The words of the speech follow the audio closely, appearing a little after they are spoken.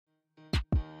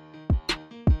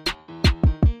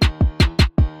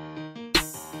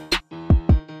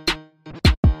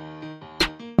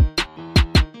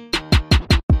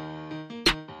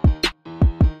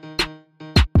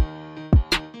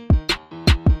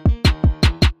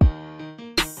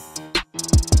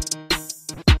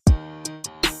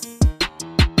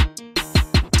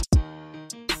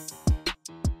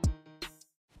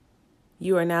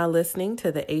You are now listening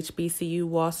to the HBCU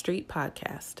Wall Street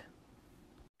podcast.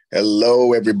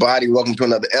 Hello, everybody. Welcome to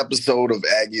another episode of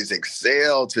Aggies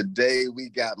Excel. Today, we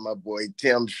got my boy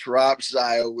Tim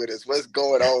Shropshire with us. What's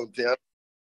going on, Tim?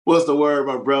 What's the word,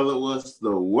 my brother? What's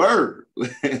the word?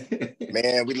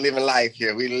 Man, we living life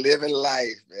here. We living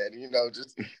life, man. You know,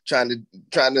 just trying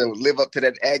to live up to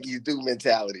that Aggies do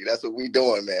mentality. That's what we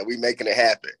doing, man. We making it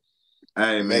happen.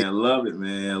 Hey, man, love it,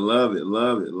 man. Love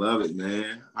it,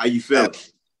 man. How you feeling?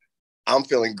 I'm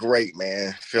feeling great,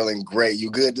 man. Feeling great.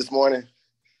 You good this morning?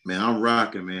 Man, I'm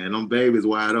rocking, man. Them babies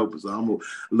wide open. So I'm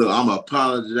gonna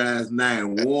apologize now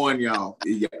and warn y'all.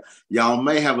 Y'all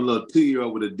may have a little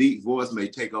 2-year-old with a deep voice may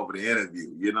take over the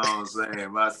interview. You know what I'm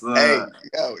saying? My son,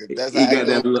 if that's he how got it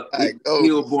that look. goes,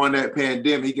 He was born that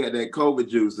pandemic. He got that COVID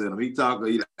juice in him. He talking,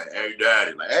 he like, hey,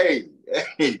 daddy, like, hey,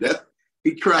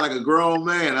 he cried like a grown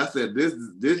man. I said, this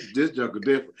joker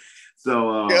different.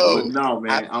 So, but no,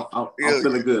 man, I'm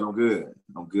feeling good.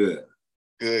 I'm good.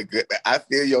 Good. I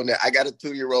feel you on that. I got a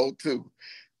 2-year-old too.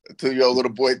 A 2-year-old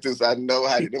little boy too. So I know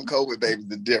how them COVID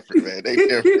babies are different, man. They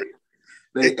different.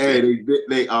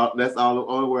 they are. That's all the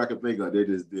only word I can think of. They're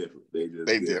just different. They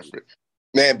different.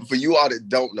 Man, but for you all that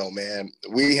don't know, man,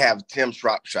 we have Tim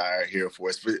Shropshire here for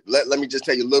us. Let me just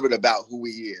tell you a little bit about who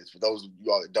he is. For those of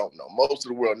you all that don't know, most of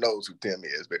the world knows who Tim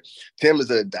is, but Tim is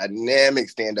a dynamic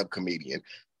stand-up comedian.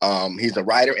 He's a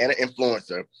writer and an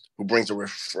influencer who brings a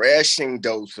refreshing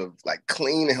dose of like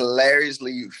clean and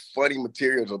hilariously funny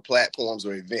material to platforms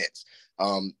or events.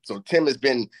 So Tim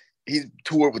he's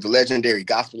toured with the legendary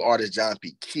gospel artist John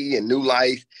P. Key and New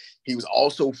Life. He was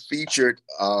also featured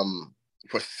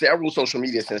for several social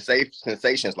media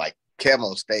sensations like Kev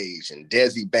on Stage and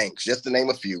Desi Banks, just to name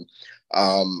a few,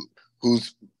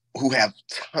 who have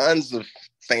tons of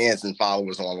fans and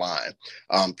followers online.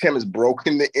 Tim has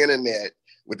broken the internet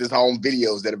with his home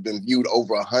videos that have been viewed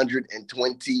over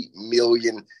 120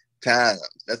 million times.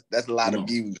 That's a lot of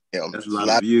views, Tim. That's a lot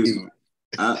of views.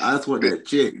 I just want that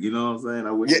chick, you know what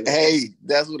I'm saying? Hey,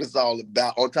 that's what it's all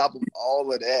about. On top of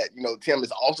all of that, you know, Tim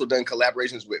has also done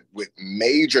collaborations with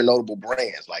major notable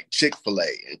brands like Chick-fil-A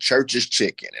and Church's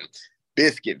Chicken and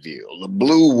Biscuitville, the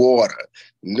Blue Water,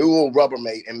 Newell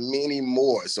Rubbermaid, and many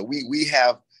more. So we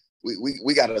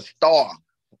got a star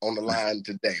on the line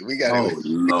today. We got a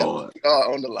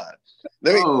star on the line.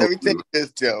 Let me tell you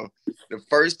this, Tim. The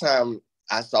first time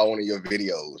I saw one of your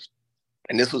videos,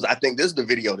 and this is the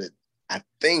video that I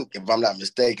think, if I'm not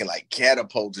mistaken, like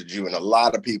catapulted you in a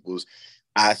lot of people's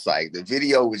eyesight. The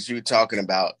video was you talking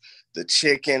about the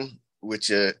chicken with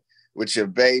your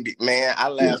baby. Man, I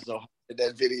laughed so hard at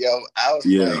that video. I was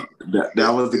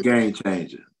that was the game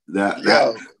changer. That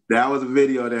was a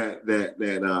video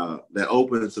that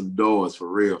opened some doors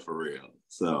for real.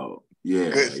 So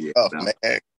good stuff,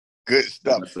 man. Good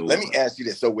stuff. Let me ask you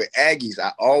this. So with Aggies,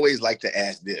 I always like to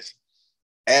ask this.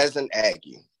 As an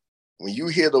Aggie, when you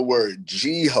hear the word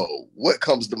G-Ho, what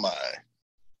comes to mind?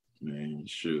 Man,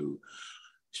 shoot.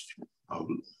 Oh,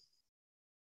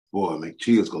 boy, make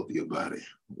chills go through your body.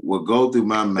 What go through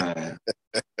my mind,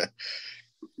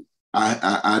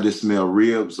 I just smell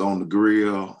ribs on the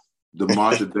grill. The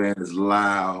marching band is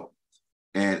loud.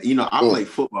 And, you know, I play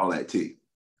football at T.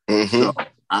 Mm-hmm. So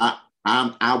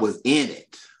I was in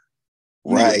it.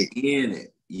 Right. In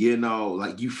it. You know,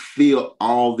 like you feel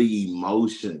all the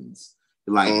emotions.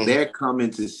 Like they're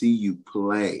coming to see you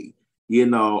play, you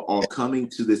know, or coming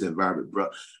to this environment,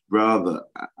 brother.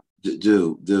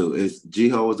 Dude,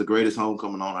 G-Ho is the greatest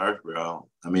homecoming on earth, bro.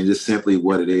 I mean, just simply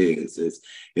what it is.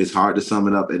 It's hard to sum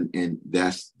it up, and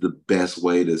that's the best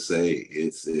way to say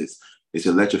it. It's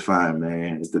electrifying,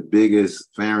 man. It's the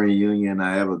biggest fan reunion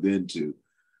I ever been to,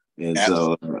 and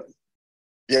Absolutely.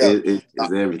 it's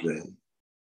everything.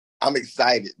 I'm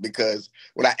excited because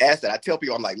when I asked that, I tell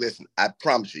people, I'm like, listen, I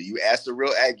promise you ask a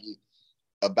real Aggie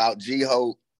about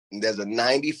G-Ho, and there's a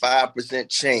 95%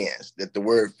 chance that the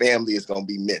word family is going to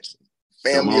be mentioned.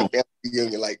 Family or family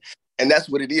reunion, and that's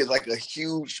what it is, like a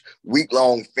huge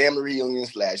week-long family reunion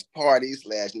 / party /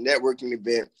 networking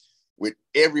event with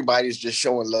everybody's just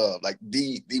showing love, like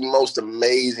the most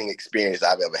amazing experience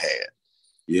I've ever had.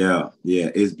 Yeah,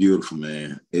 it's beautiful,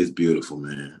 man.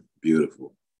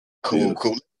 Beautiful. Cool.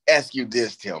 Ask you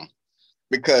this, Tim,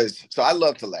 because I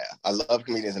love to laugh. I love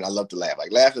comedians and I love to laugh.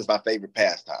 Like laughing is my favorite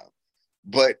pastime.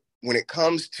 But when it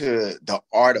comes to the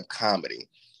art of comedy,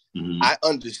 I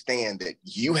understand that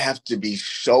you have to be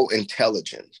so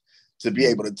intelligent to be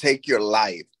able to take your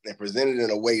life and present it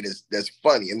in a way that's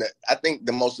funny. And I think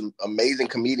the most amazing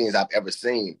comedians I've ever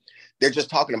seen, they're just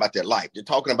talking about their life. They're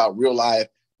talking about real life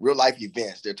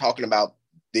events. They're talking about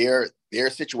their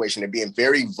situation and being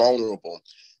very vulnerable.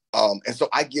 And so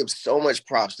I give so much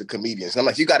props to comedians. I'm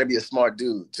like, you got to be a smart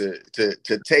dude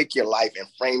to take your life and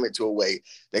frame it to a way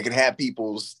that can have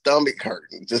people's stomach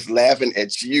hurting, just laughing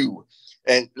at you.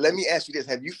 And let me ask you this.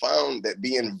 Have you found that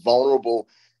being vulnerable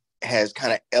has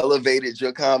kind of elevated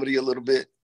your comedy a little bit?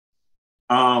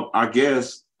 I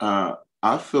guess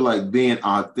I feel like being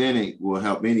authentic will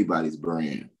help anybody's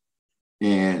brand.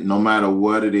 And no matter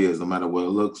what it is, no matter what it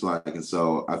looks like. And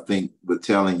so I think with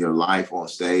telling your life on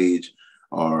stage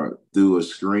or through a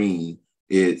screen,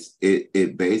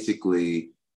 it basically,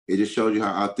 it just shows you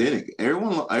how authentic.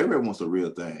 Everyone wants a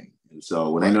real thing. And so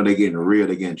when they know they're getting real,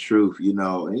 they're getting truth,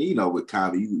 and with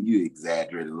comedy, you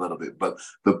exaggerate a little bit, but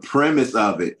the premise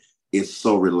of it is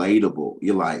so relatable.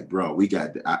 You're like, bro,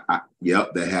 yep,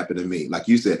 that happened to me. Like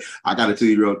you said, I got a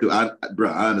 2-year-old too. I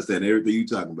understand everything you're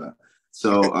talking about.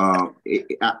 So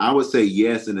I would say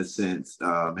yes, in a sense,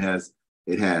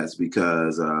 it has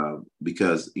because we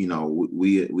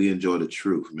enjoy the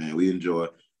truth, man.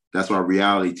 That's why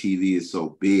reality TV is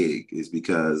so big, is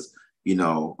because it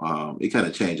kind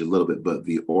of changed a little bit, but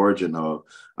the origin of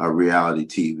reality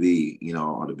TV,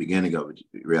 or the beginning of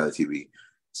reality TV,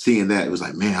 seeing that, it was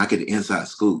like, man, I get the inside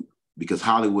scoop, because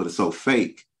Hollywood is so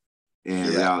fake, and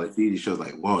reality TV shows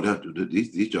like, whoa,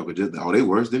 these jokers they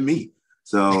worse than me.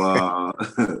 So,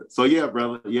 so yeah,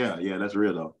 brother. Yeah, that's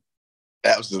real though.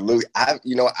 Absolutely. I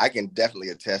can definitely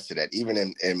attest to that. Even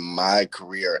in my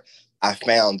career, I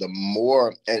found the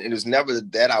more, and it was never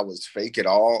that I was fake at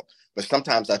all, but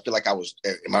sometimes I feel like I was,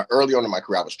 early on in my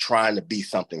career, I was trying to be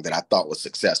something that I thought was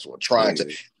successful,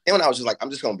 and when I was just like,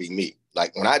 I'm just going to be me.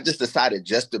 Like when I just decided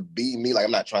just to be me, like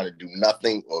I'm not trying to do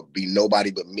nothing or be nobody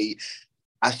but me,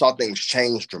 I saw things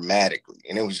change dramatically.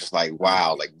 And it was just like,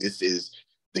 wow, like this is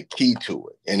the key to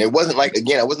it. And it wasn't like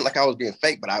I was being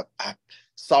fake, but I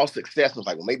saw success and was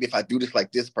like, well, maybe if I do this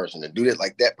like this person and do this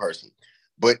like that person.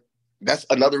 But that's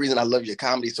another reason I love your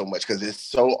comedy so much, because it's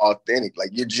so authentic. Like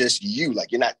you're just you.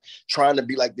 Like you're not trying to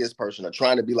be like this person or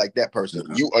trying to be like that person.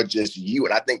 You are just you.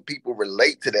 And I think people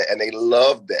relate to that and they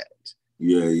love that.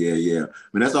 Yeah. I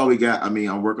mean, that's all we got. I mean,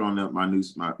 I'm working on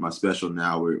my special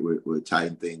now. We're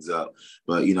tightening things up.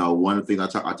 But one of the things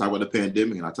I talk about the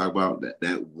pandemic, and I talk about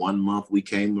that 1 month we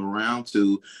came around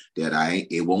to, that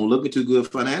it won't looking too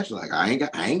good financially. Like I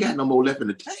ain't got no more left in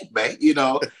the tank, man.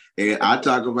 And I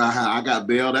talk about how I got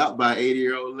bailed out by an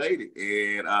 80-year-old lady,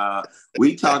 and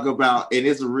we talk about, and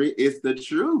it's the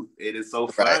truth. It is so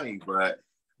funny,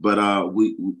 But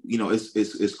we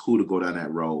it's cool to go down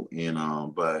that road, and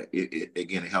but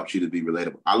it helps you to be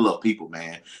relatable. I love people,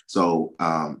 man. So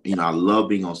I love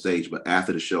being on stage, but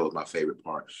after the show is my favorite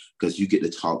part, because you get to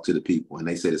talk to the people and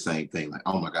they say the same thing, like,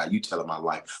 oh my God, you telling my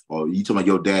life, or you talking about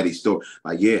your daddy's story.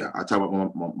 Like, yeah, I talk about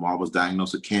when my mom was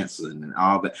diagnosed with cancer and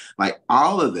all that, like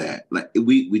all of that. Like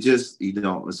we just,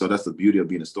 and so that's the beauty of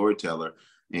being a storyteller,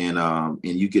 and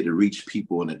you get to reach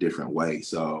people in a different way.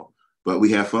 So. But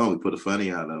we have fun. We put the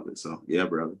funny out of it. So, yeah,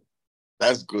 brother.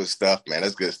 That's good stuff, man.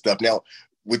 That's good stuff. Now,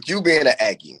 with you being an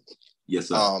Aggie, yes,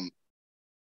 sir.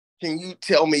 Can you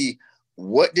tell me,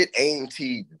 what did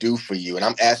A&T do for you? And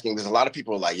I'm asking because a lot of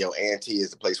people are like, yo, A&T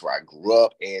is the place where I grew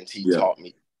up. A&T taught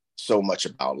me so much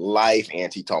about life.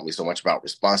 A&T taught me so much about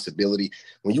responsibility.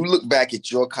 When you look back at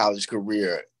your college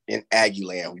career in Aggie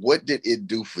land, what did it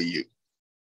do for you?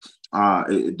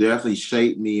 It definitely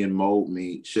shaped me and molded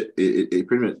me. It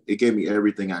pretty much, it gave me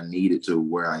everything I needed to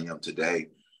where I am today.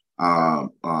 A&T,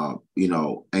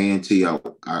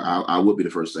 I would be the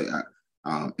first to say,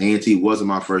 A&T wasn't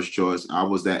my first choice. I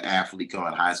was that athlete coming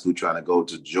out of high school trying to go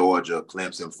to Georgia,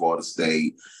 Clemson, Florida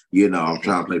State. I'm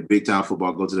trying to play big time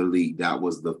football, go to the league. That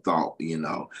was the thought,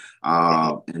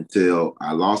 until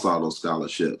I lost all those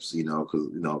scholarships,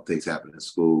 because, things happen in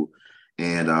school.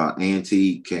 And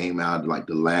A&T came out like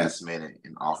the last minute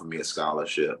and offered me a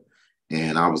scholarship.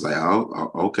 And I was like,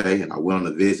 oh, okay. And I went on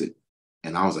a visit.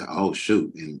 And I was like, oh,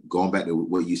 shoot. And going back to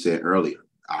what you said earlier,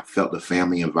 I felt the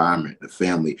family environment, the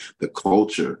family, the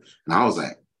culture. And I was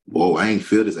like, whoa, I ain't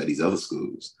feel this at these other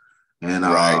schools. And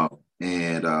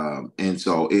and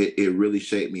so it really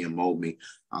shaped me and molded me.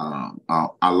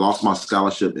 I lost my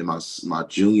scholarship in my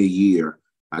junior year.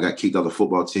 I got kicked off the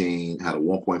football team, had a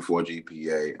 1.4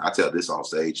 GPA. I tell this on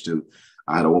stage too.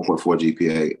 I had a 1.4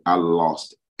 GPA. I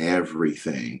lost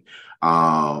everything.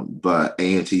 But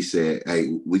A&T said,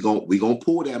 hey, we gonna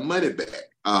pull that money back.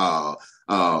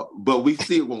 But we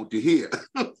still want you here.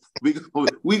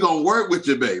 we gonna work with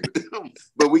you, baby.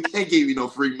 But we can't give you no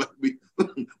free money.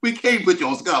 We can't put you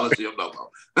on scholarship no more.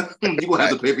 You're gonna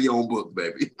have to pay for your own books,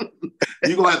 baby.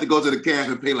 You're gonna have to go to the camp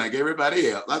and pay like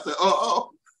everybody else. I said, oh.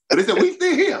 But they said, we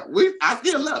still here. I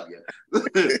still love you.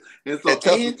 And so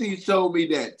A&T showed me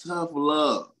that tough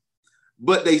love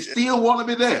but they still wanted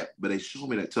me there. But they showed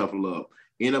me that tough love.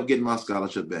 End up getting my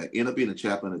scholarship back. End up being a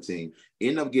chaplain of the team.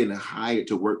 End up getting hired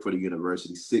to work for the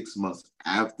university 6 months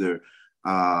after,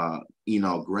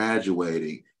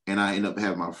 graduating. And I end up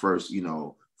having my first,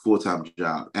 full-time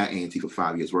job at A&T for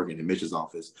 5 years, working in the admissions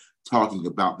office, talking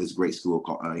about this great school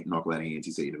called North Carolina A&T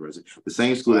State University. The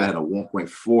same school that had a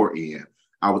 1.4 in.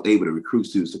 I was able to recruit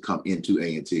students to come into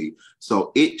A&T.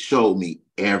 So it showed me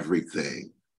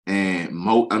everything. And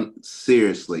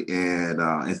seriously, and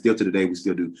still to today, we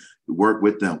still do work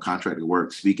with them, contracted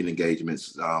work, speaking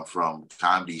engagements from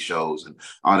comedy shows and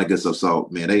all that good stuff. So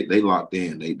man, they locked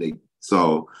in.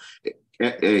 So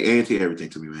A&T everything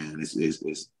to me, man. It's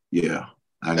yeah.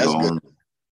 I That's go good. on.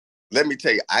 Let me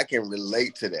tell you, I can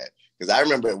relate to that because I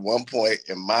remember at one point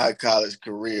in my college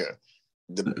career,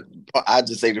 I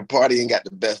just say the party ain't got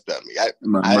the best of me. At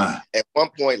one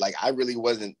point, like I really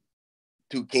wasn't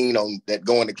too keen on that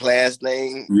going to class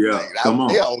thing. Yeah, like, come I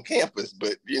was on. there on campus,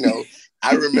 but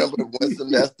I remember one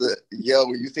semester,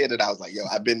 when you said it, I was like,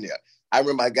 I've been there. I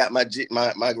remember I got my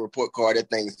report card. That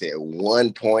thing said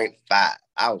 1.5.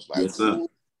 I was like, yes, sir.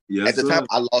 Yes, at the sir. time,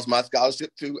 I lost my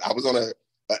scholarship too. I was on an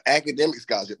academic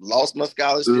scholarship, lost my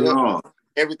scholarship.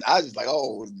 Everything. I was just like,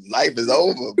 oh, life is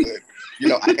over. But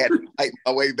I had to fight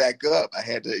my way back up. I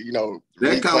had to,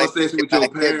 that conversation with your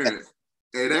parents.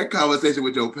 Hey, that conversation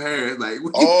with your parents, like,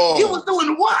 you was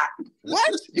doing what?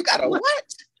 What? You got a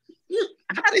what?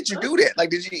 How did you do that?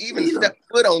 Like, did you even step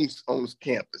foot on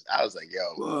campus? I was like,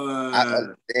 I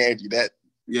understand you. That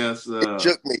yes, It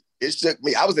shook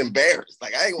me. I was embarrassed.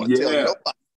 Like, I ain't want to tell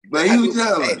nobody. But you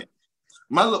tell me.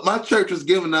 My church was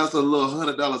giving us a little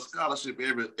 $100 scholarship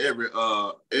every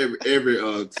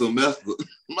semester.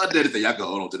 My daddy said, y'all can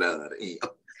hold on to that.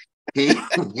 He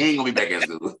ain't gonna be back at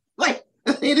school. Like,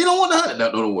 they don't want the $100.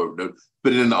 No, don't worry. Don't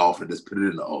put it in the offer. Just put it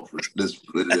in the offer. Just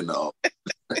put it in the offer.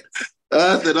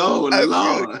 I said, oh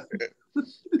Lord.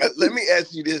 Let me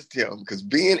ask you this, Tim, because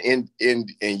being in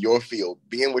your field,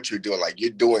 being what you're doing, like you're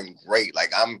doing great.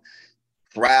 Like I'm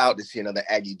proud to see another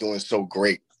Aggie doing so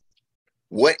great.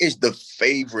 What is the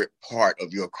favorite part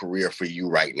of your career for you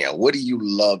right now? What do you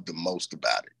love the most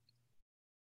about it?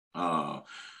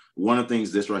 One of the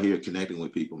things that's right here, connecting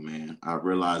with people, man. I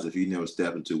realized if you never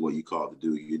step into what you called to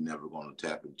do, you're never going to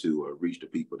tap into or reach the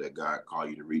people that God called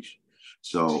you to reach.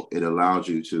 So it allows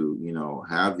you to,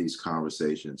 have these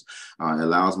conversations. It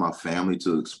allows my family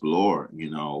to explore.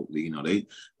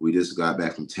 We just got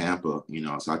back from Tampa.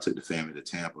 So I took the family to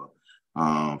Tampa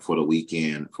for the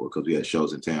weekend because we had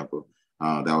shows in Tampa.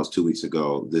 That was 2 weeks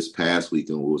ago. This past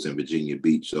weekend we was in Virginia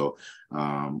Beach. So,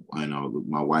 my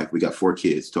wife, we got 4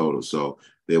 kids total. So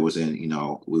there was we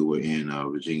were in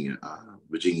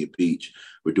Virginia Beach.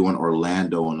 We're doing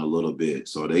Orlando in a little bit.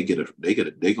 So they go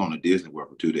to Disney World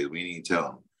for 2 days. We didn't even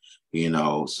tell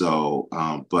them, So,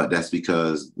 but that's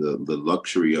because the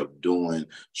luxury of doing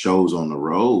shows on the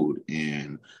road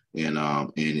and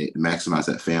it maximizes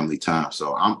that family time.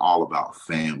 So I'm all about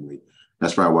family.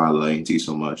 That's probably why I love A&T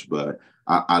so much. But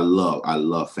I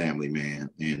love family, man.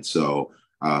 And so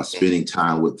spending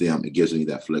time with them, it gives me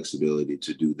that flexibility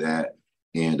to do that.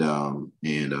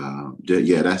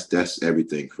 That's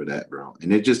everything for that, bro.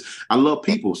 And I love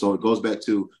people. So it goes back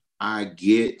to, I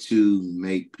get to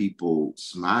make people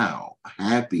smile,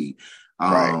 happy,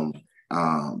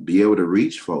 be able to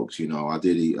reach folks. I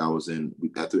was in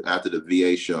after the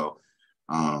VA show,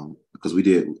 because we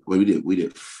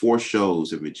did 4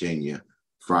 shows in Virginia,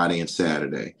 Friday and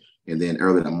Saturday. And then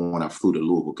early in the morning, I flew to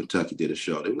Louisville, Kentucky, did a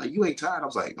show. They were like, you ain't tired? I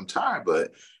was like, I'm tired,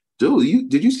 but dude,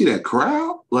 did you see that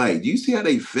crowd? Like, do you see how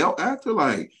they felt after?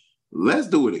 Like, let's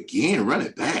do it again, run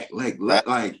it back. Like,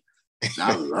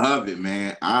 I love it,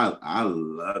 man. I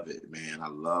love it, man. I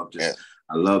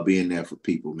love being there for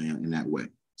people, man, in that way.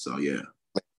 So yeah.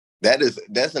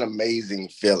 That's an amazing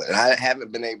feeling. I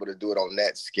haven't been able to do it on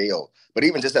that scale, but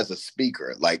even just as a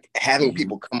speaker, like having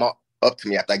people come up to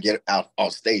me after I get out on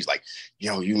stage, like,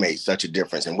 you made such a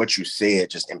difference, and what you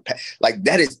said just impact. Like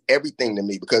that is everything to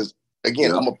me, because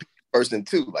again, I'm a person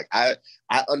too. Like I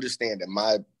understand that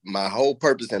my whole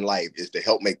purpose in life is to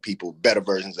help make people better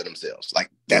versions of themselves.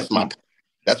 Like that's what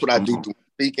I do through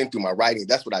speaking, through my writing.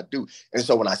 That's what I do. And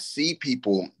so when I see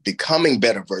people becoming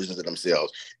better versions of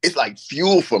themselves, it's like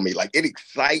fuel for me. Like it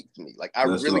excites me. Like I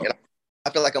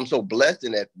feel like I'm so blessed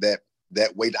in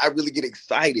that way. I really get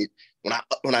excited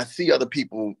when I see other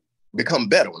people become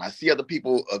better, when I see other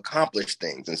people accomplish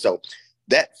things. And so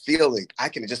that feeling, I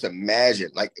can just imagine,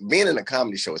 like being in a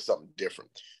comedy show is something different.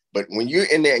 But when you're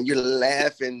in there and you're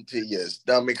laughing to your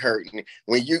stomach hurting,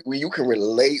 when you can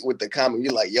relate with the comic,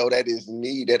 you're like, yo, that is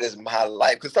me, that is my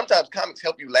life. Because sometimes comics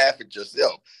help you laugh at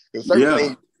yourself. Because certain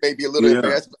things maybe a little Yeah.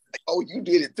 embarrassed, but like, oh, you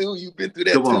did it too. You've been through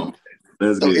that Come too. on.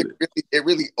 Let's So get it. it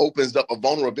really opens up a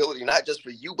vulnerability, not just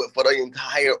for you, but for the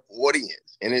entire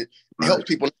audience. And it helps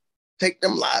people take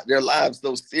their lives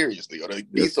so seriously or to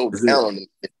be so down on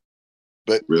it.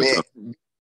 But Real man, tough.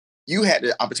 you had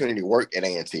the opportunity to work at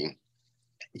A&T.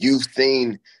 You've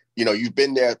seen, you've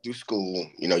been there through school,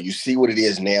 you see what it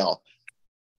is now.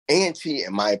 A&T,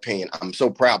 in my opinion, I'm so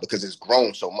proud because it's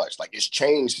grown so much. Like it's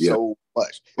changed so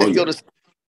much. It's still the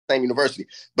same university,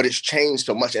 but it's changed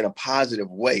so much in a positive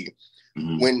way.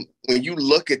 Mm-hmm. When you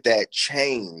look at that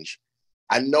change,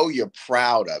 I know you're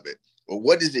proud of it, but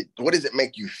what does it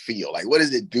make you feel? Like, what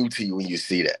does it do to you when you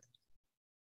see that?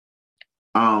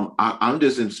 I'm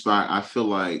just inspired. I feel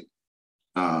like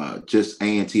just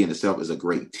A&T in itself is a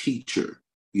great teacher,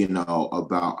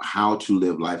 about how to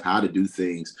live life, how to do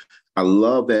things. I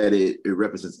love that it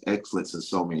represents excellence in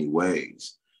so many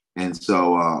ways. And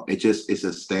so it's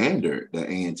a standard that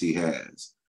A&T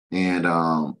has. And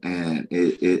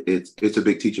it's a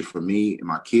big teacher for me and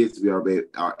my kids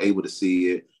are able to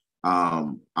see it.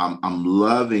 I'm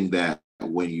loving that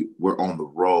when we're on the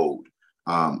road.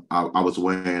 I was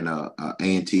wearing a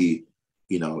A&T,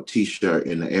 T-shirt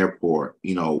in the airport,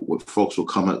 where folks will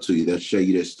come up to you, they'll share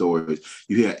you their stories.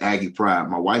 You hear Aggie pride.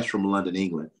 My wife's from London,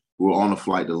 England. We were on a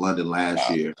flight to London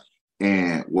last year,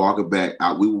 and walking back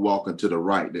out, we were walking to the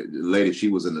right. The lady, she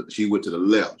went to the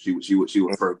left. She was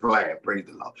first class. Praise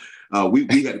the Lord. We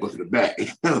had to go to the back,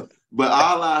 but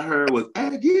all I heard was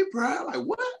Aggie pride. Like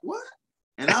what?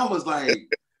 And I was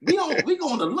like, we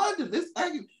going to London. This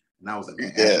Aggie. And I was like,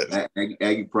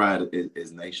 Aggie pride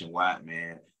is nationwide,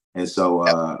 man. And so,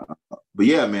 but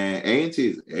yeah, man,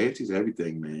 A&T is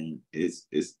everything, man. It's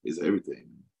everything.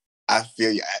 I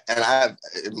feel you, and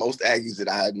most Aggies that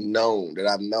I've known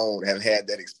have had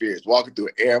that experience. Walking through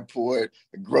an airport,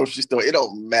 a grocery store, it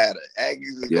don't matter.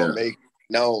 Aggies are gonna make it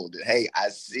known that, hey, I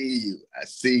see you.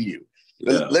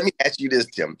 Yeah. Let me ask you this,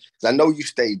 Tim, because I know you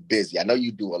stay busy. I know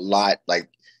you do a lot. Like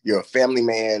you're a family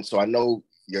man, so I know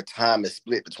your time is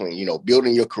split between,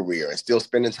 building your career and still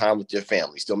spending time with your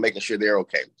family, still making sure they're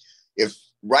okay. If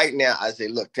right now I say,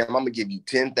 look, Tim, I'm gonna give you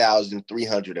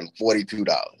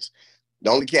 $10,342. The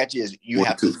only catch is you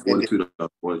have to spend it.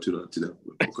 $42.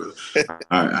 Okay.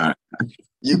 All right.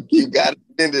 You got to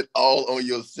spend it all on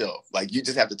yourself. Like you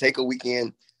just have to take a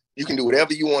weekend. You can do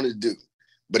whatever you want to do,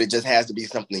 but it just has to be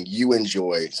something you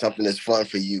enjoy, something that's fun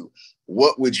for you.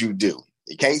 What would you do?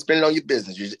 You can't spend it on your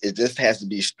business. It just has to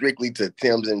be strictly to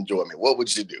Tim's enjoyment. What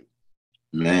would you do?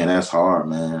 Man, that's hard,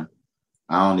 man.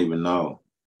 I don't even know.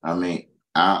 I mean,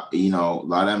 a lot of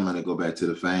that money go back to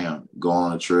the fam, go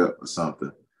on a trip or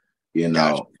something.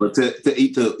 Gotcha. But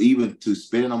to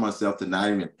spend it on myself, to not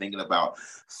even thinking about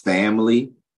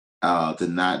family, to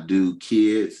not do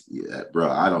kids,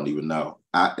 bro, I don't even know.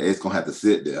 It's gonna have to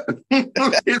sit there.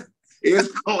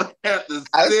 it's gonna have to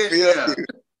sit there.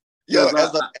 Yo,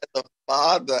 as a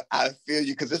father, I feel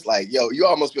you because it's like, yo, you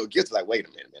almost feel guilty. Like, wait a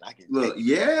minute, man, I can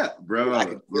bro. I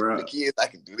can do the kids, I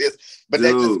can do this, but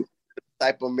that's just the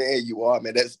type of man you are,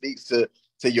 man. That speaks to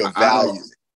your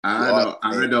values. I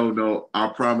don't know. I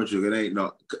promise you, it ain't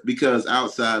no, because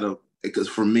because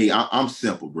for me, I'm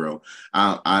simple, bro.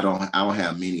 I don't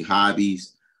have many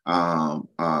hobbies.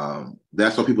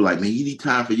 That's what people are like, man, you need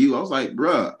time for you. I was like,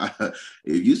 bro,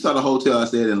 if you saw the hotel I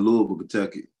stayed in Louisville,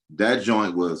 Kentucky, that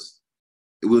joint was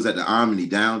at the Omni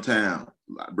downtown,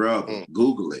 bro.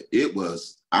 Google it.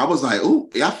 I was like, ooh,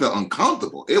 I felt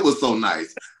uncomfortable. It was so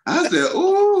nice. I said,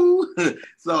 ooh.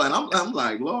 So, and I'm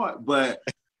like, Lord, but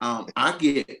I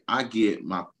get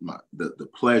the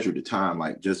pleasure, the time,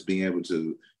 like just being able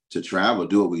to travel,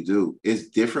 do what we do. It's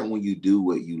different when you do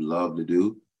what you love to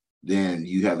do, then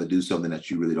you have to do something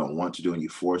that you really don't want to do and you're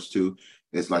forced to.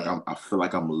 It's like I feel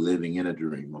like I'm living in a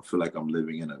dream. I feel like I'm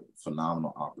living in a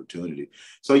phenomenal opportunity.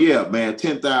 So yeah, man,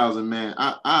 10,000, man.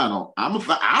 I'll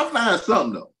find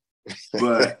something though.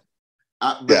 But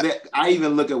I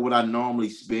even look at what I normally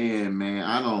spend, man.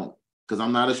 I don't, because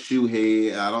I'm not a shoe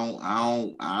head. I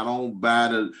don't buy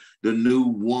the new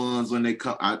ones when they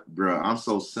come. Bro, I'm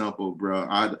so simple, bro.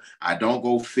 I don't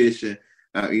go fishing.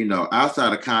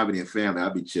 Outside of comedy and family, I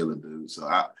be chilling, dude. So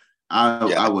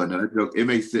I wouldn't. It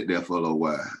may sit there for a little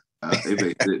while.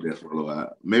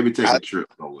 Maybe take a trip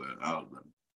somewhere. I don't know.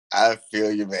 I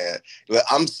feel you, man. Look,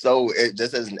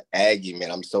 just as an Aggie,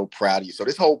 man, I'm so proud of you. So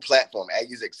this whole platform,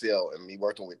 Aggies Excel, and me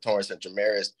working with Torrance and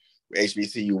Tramaris, with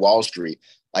HBCU Wall Street,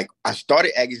 like I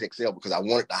started Aggies Excel because I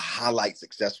wanted to highlight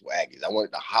successful Aggies. I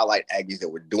wanted to highlight Aggies that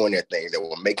were doing their things, that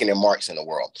were making their marks in the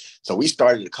world. So we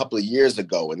started a couple of years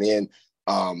ago, and then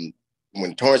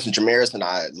when Torrance and Tramaris and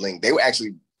I linked, they were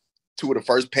actually two of the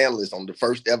first panelists on the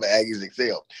first ever Aggies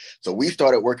Excel. So we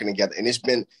started working together, and it's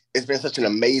been such an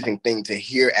amazing thing to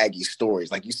hear Aggie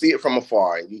stories. Like, you see it from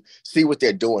afar and you see what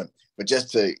they're doing, but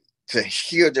just to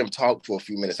hear them talk for a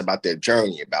few minutes about their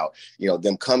journey, about, you know,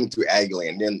 them coming through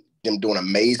Aggieland, and them doing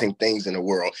amazing things in the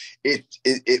world, it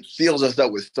fills us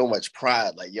up with so much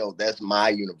pride. Like, yo, that's my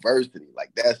university.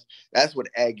 Like, that's what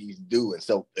Aggies do. And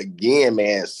so again,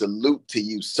 man, salute to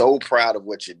you. So proud of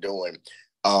what you're doing.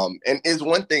 And it's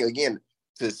one thing, again,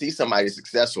 to see somebody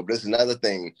successful, but it's another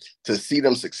thing to see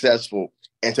them successful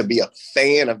and to be a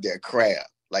fan of their craft.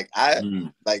 Like, I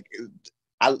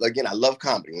love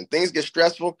comedy. When things get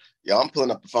stressful, I'm pulling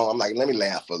up the phone. I'm like, let me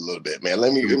laugh for a little bit, man.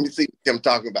 Let me see what I'm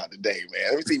talking about today, man.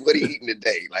 Let me see what he eating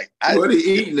today. Like, what he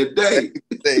eating today?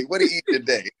 What he eating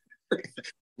today?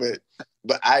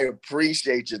 But I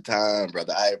appreciate your time,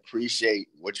 brother. I appreciate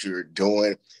what you're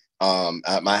doing.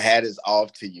 My hat is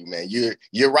off to you, man.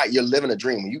 You're right. You're living a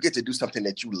dream. When you get to do something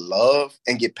that you love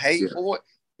and get paid for it,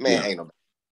 man,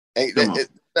 ain't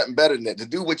nothing better than that. To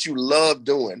do what you love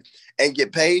doing and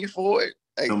get paid for it.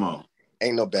 Come on.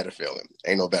 Ain't no better feeling.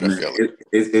 Ain't no better feeling.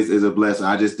 It's a blessing.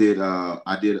 I just did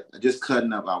just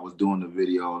cutting up. I was doing the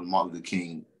video on Martin Luther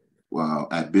King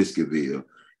at Biscuitville.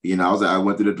 You know, I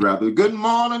went through the drive. Good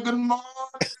morning, good morning,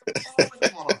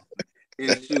 good morning.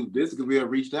 And shoot, Biscuitville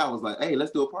reached out, was like, hey, let's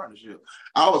do a partnership.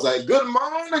 I was like, good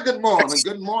morning, good morning,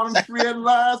 good morning, Fred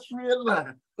Live.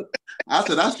 I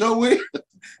said, I sure will.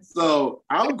 So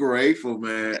I'm grateful,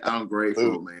 man.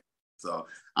 Man. So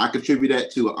I contribute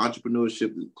that to an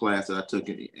entrepreneurship class that I took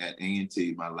at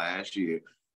A&T my last year,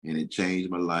 and it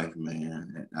changed my life,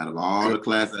 man. Out of all the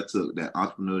classes I took, that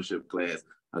entrepreneurship class,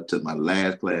 I took my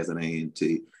last class at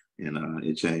A&T, and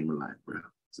it changed my life, bro.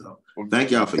 So thank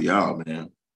y'all for y'all,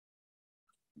 man.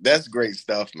 That's great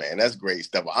stuff, man. That's great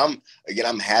stuff. I'm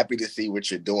happy to see what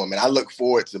you're doing, man. I look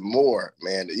forward to more,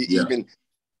 man.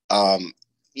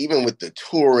 Even with the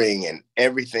touring and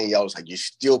everything else, like, you're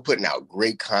still putting out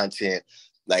great content.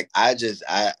 Like, I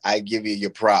give you your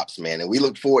props, man. And we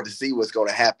look forward to see what's going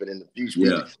to happen in the future.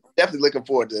 Yeah. Definitely looking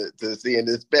forward to seeing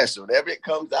this special. Whenever it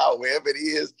comes out, wherever it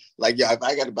is, like, if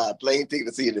I got to buy a plane ticket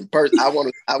to see it in person, I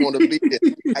want to be there.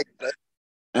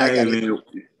 Man,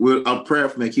 I'm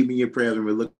prayerful, man. Keep me in your prayers, and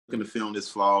we're looking to film this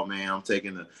fall, man. I'm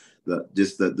taking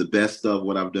the best stuff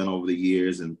what I've done over the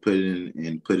years and put it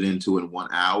into it in 1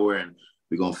 hour, and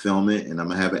we're gonna film it, and I'm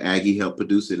gonna have an Aggie help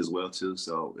produce it as well too.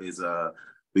 So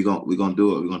we're gonna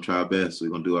do it. We're gonna try our best. We're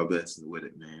gonna do our best with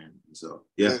it, man. So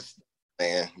yeah,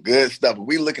 good stuff.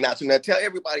 We're looking out to now. Tell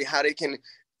everybody how they can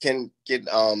get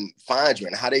find you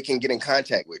and how they can get in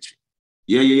contact with you.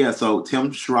 Yeah. So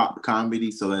Tim Shrop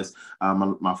Comedy. So that's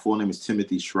my full name is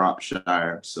Timothy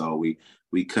Shropshire. So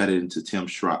we cut it into Tim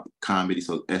Shrop Comedy.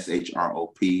 So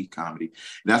SHROP Comedy.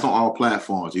 And that's on all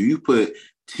platforms. If you put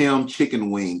Tim Chicken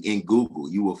Wing in Google,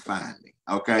 you will find me.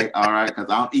 Okay, all right, because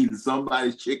I'm eating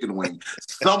somebody's chicken wing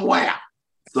somewhere.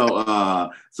 So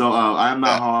I'm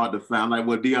not hard to find. Like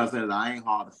what Dion says, I ain't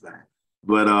hard to find.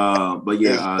 But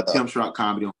yeah, Tim Shrop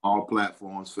Comedy on all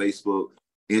platforms: Facebook,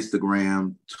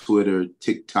 Instagram, Twitter,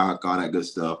 TikTok, all that good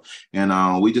stuff.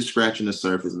 And we just scratching the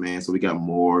surface, man. So we got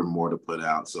more and more to put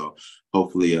out. So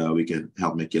hopefully we can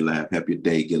help make you laugh, help your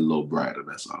day get a little brighter.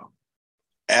 That's all.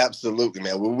 Absolutely,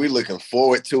 man. Well, we're looking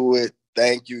forward to it.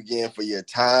 Thank you again for your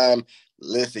time.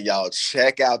 Listen, y'all,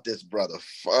 check out this brother.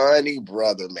 Funny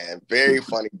brother, man. Very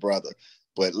funny brother.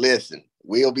 But listen,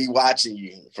 we'll be watching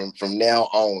you from now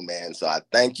on, man. So I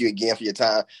thank you again for your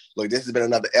time. Look, this has been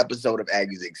another episode of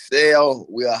Aggies Excel.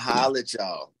 We'll holler at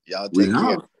y'all. Y'all take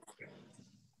care.